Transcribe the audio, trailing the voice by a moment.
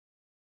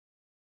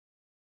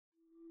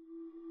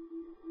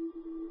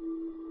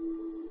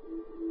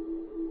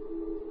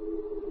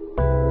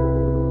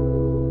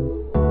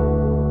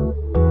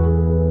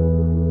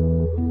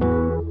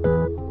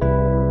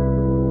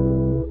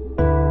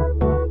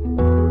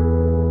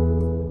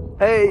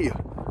Hey!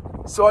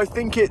 So I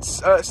think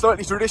it's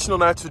slightly traditional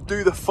now to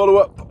do the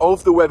follow-up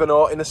of the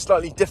webinar in a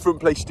slightly different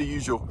place to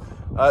usual.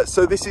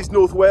 So this is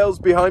North Wales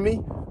behind me,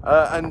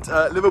 and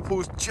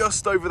Liverpool's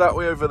just over that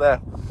way over there.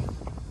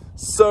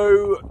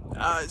 So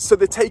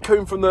the take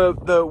home from the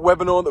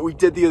webinar that we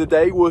did the other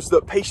day was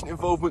that patient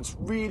involvement's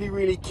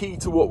really key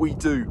to what we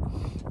do.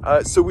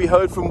 So we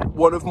heard from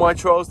one of my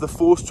trials, the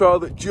FORCE trial,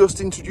 that just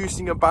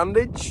introducing a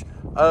bandage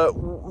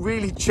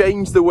really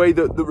changed the way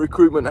that the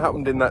recruitment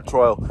happened in that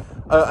trial.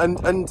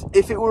 And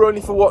if it were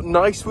only for what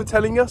NICE were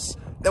telling us,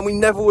 then we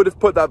never would have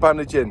put that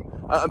bandage in,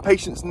 and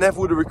patients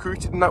never would have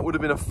recruited, and that would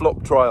have been a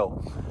flop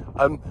trial.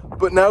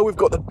 But now we've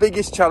got the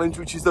biggest challenge,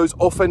 which is those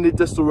off-ended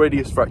distal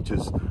radius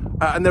fractures.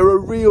 And they're a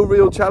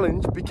real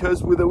challenge,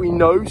 because we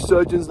know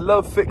surgeons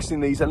love fixing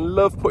these and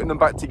love putting them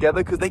back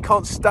together because they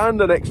can't stand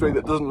an x-ray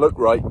that doesn't look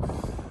right.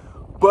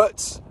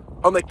 But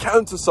on the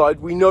counter side,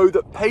 we know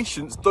that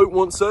patients don't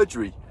want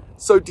surgery.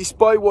 So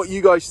despite what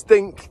you guys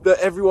think, that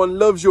everyone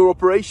loves your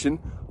operation,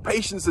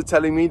 patients are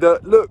telling me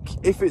that, look,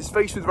 if it's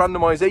faced with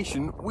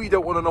randomization, we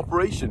don't want an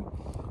operation.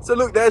 So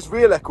look, there's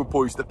real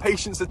equipoise. The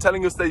patients are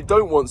telling us they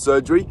don't want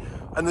surgery,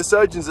 and the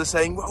surgeons are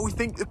saying, well, we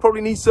think they probably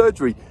need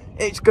surgery.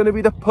 It's going to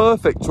be the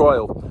perfect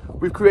trial.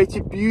 We've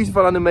created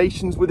beautiful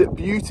animations with it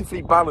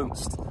beautifully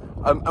balanced.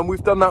 And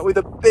we've done that with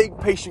a big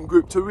patient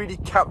group to really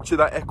capture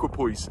that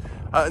equipoise.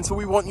 And so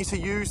we want you to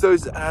use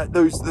those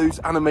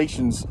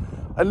animations.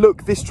 And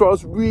look, this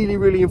trial's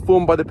really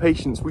informed by the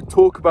patients. We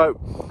talk about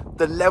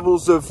the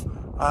levels of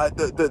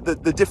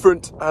the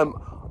different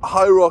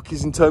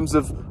hierarchies in terms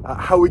of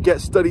how we get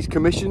studies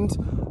commissioned.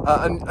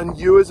 And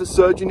you as a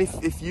surgeon,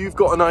 if you've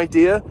got an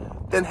idea,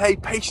 then hey,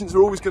 patients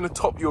are always going to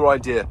top your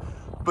idea.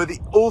 But the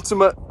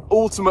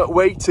ultimate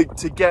way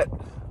to get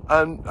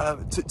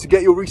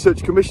your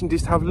research commissioned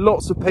is to have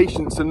lots of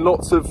patients and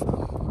lots of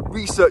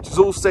researchers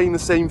all saying the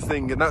same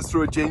thing, and that's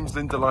through a James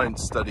Lind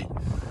Alliance study.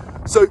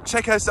 So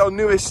check out our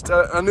newest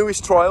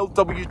trial,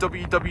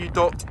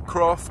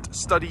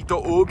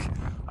 www.craftstudy.org.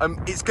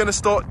 It's going to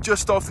start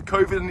just after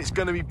COVID, and it's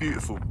going to be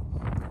beautiful.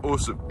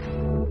 Awesome.